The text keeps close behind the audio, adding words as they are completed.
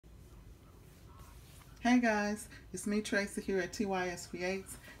Hey guys, it's me Tracy here at TYS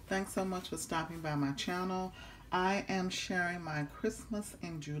Creates. Thanks so much for stopping by my channel. I am sharing my Christmas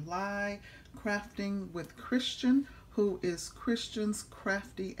in July crafting with Christian, who is Christian's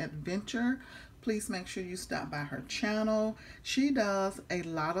Crafty Adventure. Please make sure you stop by her channel. She does a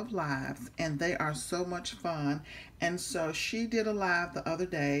lot of lives and they are so much fun. And so she did a live the other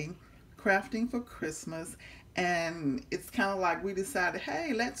day, crafting for Christmas, and it's kind of like we decided,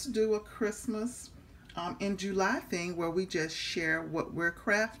 hey, let's do a Christmas in July thing where we just share what we're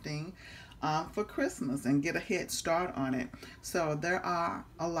crafting for Christmas and get a head start on it. So there are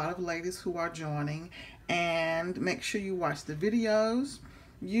a lot of ladies who are joining, and make sure you watch the videos.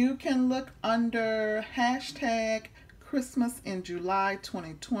 You can look under hashtag Christmas in July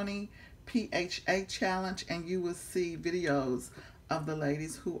 2020 PHA challenge and you will see videos of the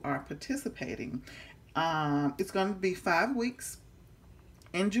ladies who are participating. It's going to be 5 weeks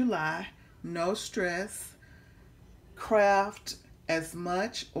in July. No stress. Craft as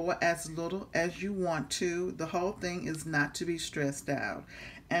much or as little as you want to. The whole thing is not to be stressed out.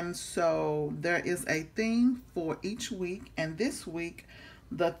 And so there is a theme for each week, and this week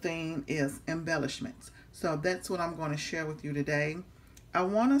the theme is embellishments. So that's what I'm going to share with you today. I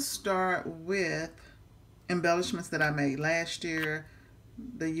want to start with embellishments that I made last year,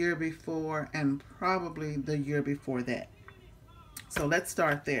 the year before, and probably the year before that. So let's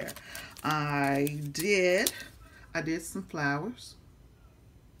start there. I did some flowers.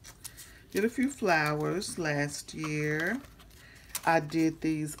 Did a few flowers last year. I did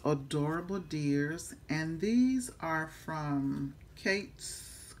these adorable deers, and these are from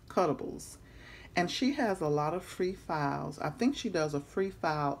Kate's Cuttables. And she has a lot of free files. I think she does a free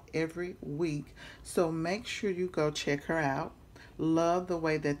file every week. So make sure you go check her out. Love the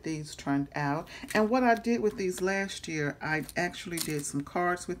way that these turned out. And what I did with these last year, I actually did some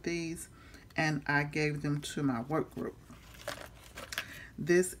cards with these and I gave them to my work group.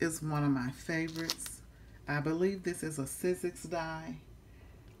 This is one of my favorites. I believe this is a Sizzix die.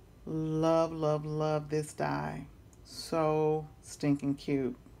 Love, love, love this die. So stinking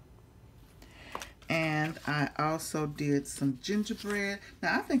cute. And I also did some gingerbread.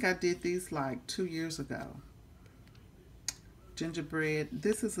 Now I think I did these like 2 years ago. Gingerbread.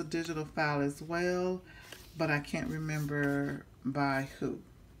 This is a digital file as well, but I can't remember by who.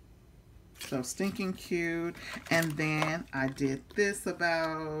 So stinking cute. And then I did this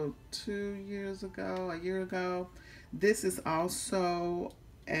about 2 years ago, a year ago. This is also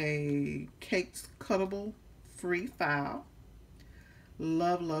a Kate's Cuttable free file.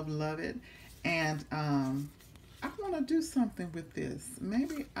 Love, love, love it. And I want to do something with this.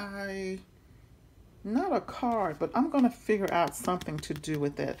 Maybe not a card, but I'm going to figure out something to do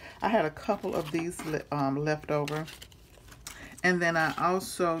with it. I had a couple of these left over. And then I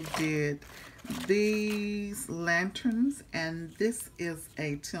also did these lanterns, and this is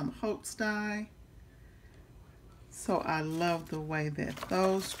a Tim Holtz die. So I love the way that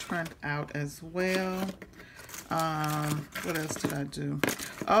those turned out as well. What else did I do?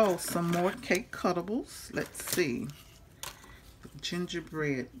 Oh, some more Kate Cuttables. Let's see.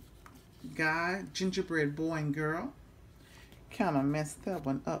 Gingerbread guy, gingerbread boy and girl. Kind of messed that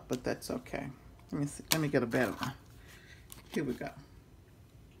one up, but that's okay. Let me see. Let me get a better one. Here we go.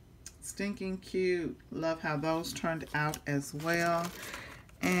 Stinking cute. Love how those turned out as well.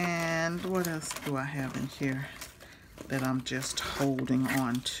 And what else do I have in here that I'm just holding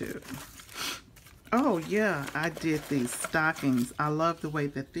on to? Oh yeah, I did these stockings. I love the way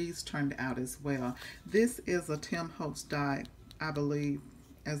that these turned out as well. This is a Tim Holtz die, I believe.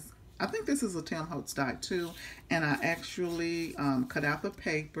 I think this is a Tim Holtz die too. And I actually cut out the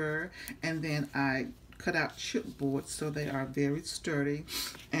paper, and then I cut out chipboard so they are very sturdy.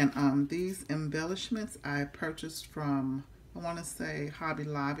 And these embellishments I purchased from, I want to say, Hobby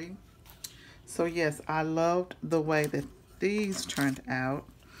Lobby. So yes, I loved the way that these turned out.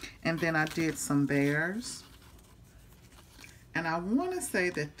 And then I did some bears. And I want to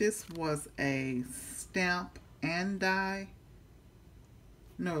say that this was a stamp and die.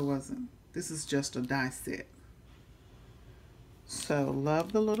 No, it wasn't. This is just a die set. So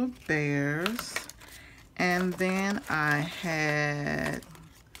love the little bears. And then I had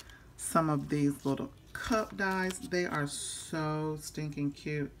some of these little cup dies. They are so stinking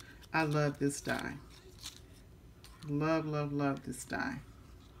cute. I love this die. Love, love, love this die.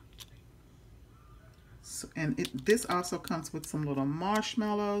 So, and this also comes with some little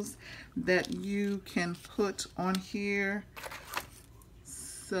marshmallows that you can put on here.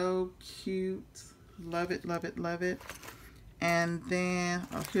 So cute. Love it, love it, love it. And then,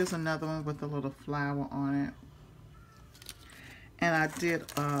 oh, here's another one with a little flower on it. And I did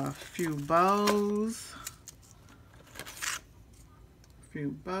a few bows.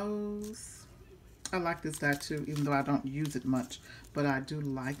 I like this die too, even though I don't use it much, but I do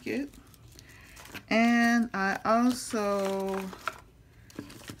like it. And I also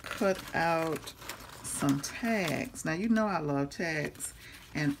cut out some tags. Now, you know I love tags,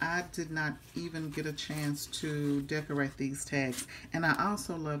 and I did not even get a chance to decorate these tags. And I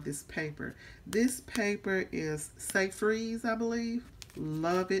also love this paper. This paper is Safe Freeze, I believe.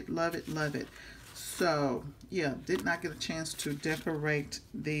 Love it, love it, love it. So, yeah, did not get a chance to decorate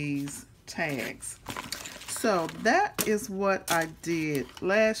these tags. So, that is what I did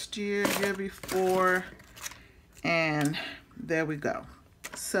last year, year before, and there we go.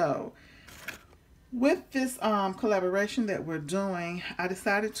 So, with this collaboration that we're doing, I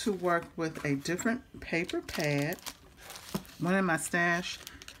decided to work with a different paper pad. Went in my stash,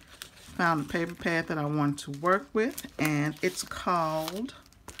 found a paper pad that I wanted to work with, and it's called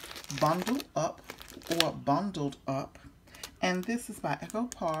Bundle Up or Bundled Up. And this is by Echo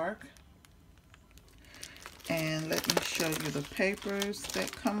Park. And let me show you the papers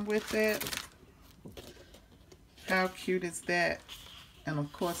that come with it. How cute is that? And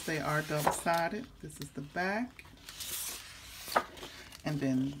of course they are double-sided. This is the back. And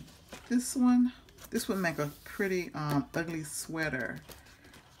then this one. This would make a pretty ugly sweater.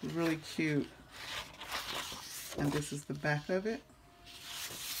 Really cute. And this is the back of it.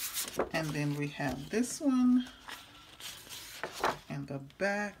 And then we have this one. And the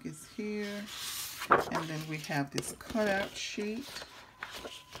back is here. And then we have this cutout sheet.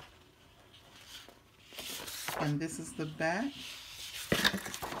 And this is the back.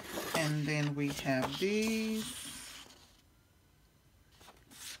 And then we have these.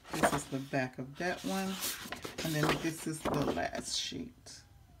 This is the back of that one. And then this is the last sheet.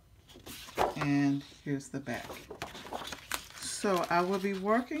 And here's the back. So I will be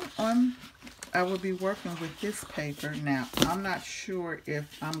working with this paper. Now, I'm not sure if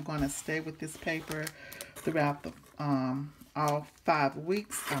I'm going to stay with this paper throughout the all 5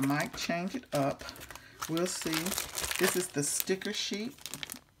 weeks. I might change it up. We'll see. This is the sticker sheet.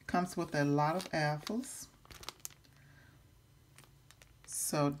 Comes with a lot of apples.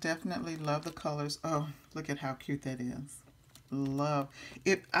 So definitely love the colors. Oh, look at how cute that is. Love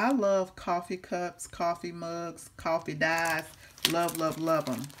it. I love coffee cups, coffee mugs, coffee dies. Love, love, love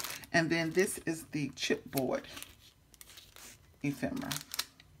them. And then this is the chipboard ephemera.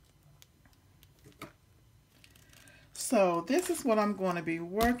 So this is what I'm going to be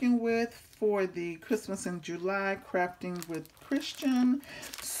working with for the Christmas in July Crafting with Christian.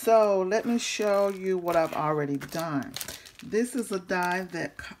 So let me show you what I've already done. This is a die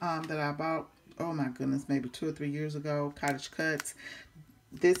that I bought, oh my goodness, maybe 2 or 3 years ago, Cottage Cuts.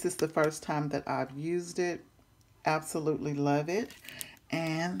 This is the first time that I've used it. Absolutely love it.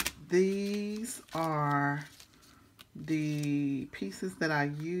 And these are the pieces that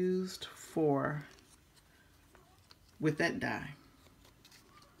I used with that die.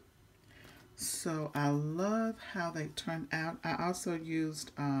 So I love how they turned out. I also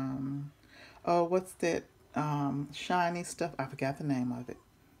used, oh, what's that shiny stuff? I forgot the name of it.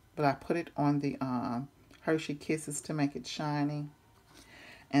 But I put it on the Hershey Kisses to make it shiny.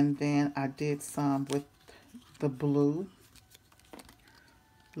 And then I did some with the blue.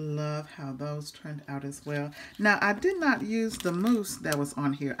 Love how those turned out as well. Now, I did not use the mousse that was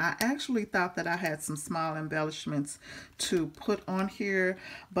on here. I actually thought that I had some small embellishments to put on here,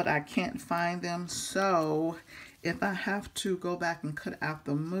 but I can't find them. So if I have to go back and cut out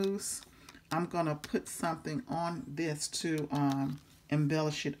the mousse, I'm going to put something on this to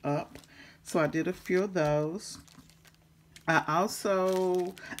embellish it up. So I did a few of those. I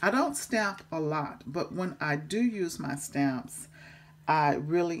don't stamp a lot, but when I do use my stamps, I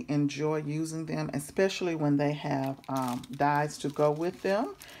really enjoy using them, especially when they have dies to go with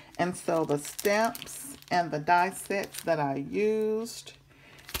them. And so the stamps and the die sets that I used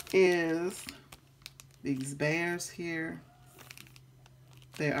is these bears here.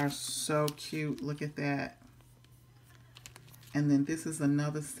 They are so cute. Look at that. And then this is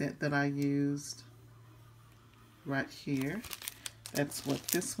another set that I used right here. That's what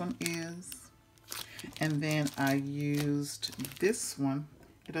this one is. And then I used this one.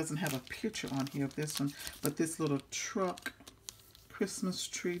 It doesn't have a picture on here of this one, but this little truck Christmas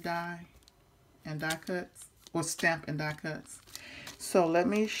tree die and die cuts, or stamp and die cuts. So let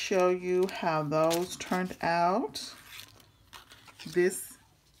me show you how those turned out. This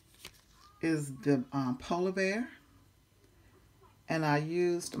is the polar bear. And I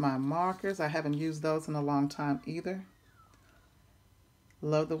used my markers. I haven't used those in a long time either.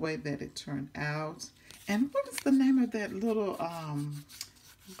 Love the way that it turned out. And what is the name of that little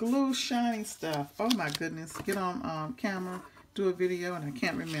glue shiny stuff? Oh my goodness. Get on camera, do a video, and I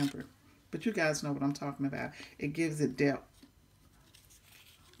can't remember. But you guys know what I'm talking about. It gives it depth.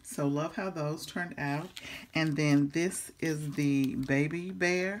 So love how those turned out. And then this is the baby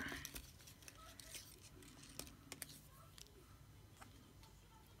bear.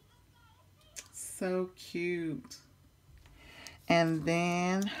 So cute. And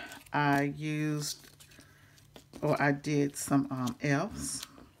then I did some elves.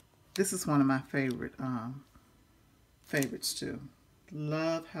 This is one of my favorites too.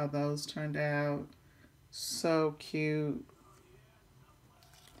 Love how those turned out. So cute.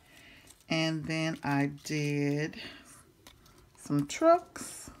 And then I did some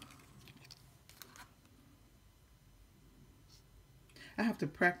trucks. I have to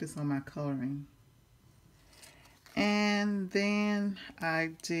practice on my coloring. And then I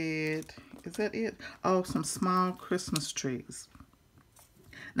did, is that it? Oh, some small Christmas trees.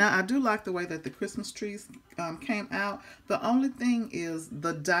 Now, I do like the way that the Christmas trees came out. The only thing is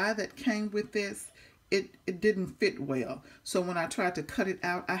the die that came with this, it didn't fit well. So when I tried to cut it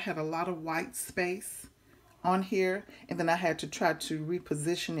out, I had a lot of white space on here. And then I had to try to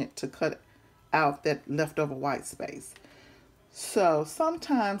reposition it to cut out that leftover white space. So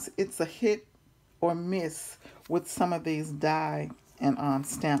sometimes it's a hit or miss with some of these die and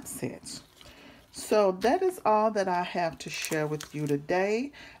stamp sets. So that is all that I have to share with you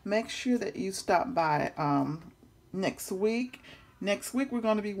today. Make sure that you stop by next week. Next week we're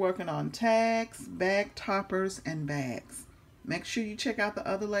going to be working on tags, bag toppers, and bags. Make sure you check out the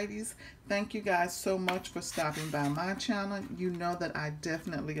other ladies. Thank you guys so much for stopping by my channel. You know that I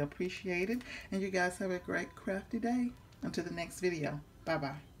definitely appreciate it. And you guys have a great crafty day. Until the next video.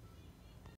 Bye-bye.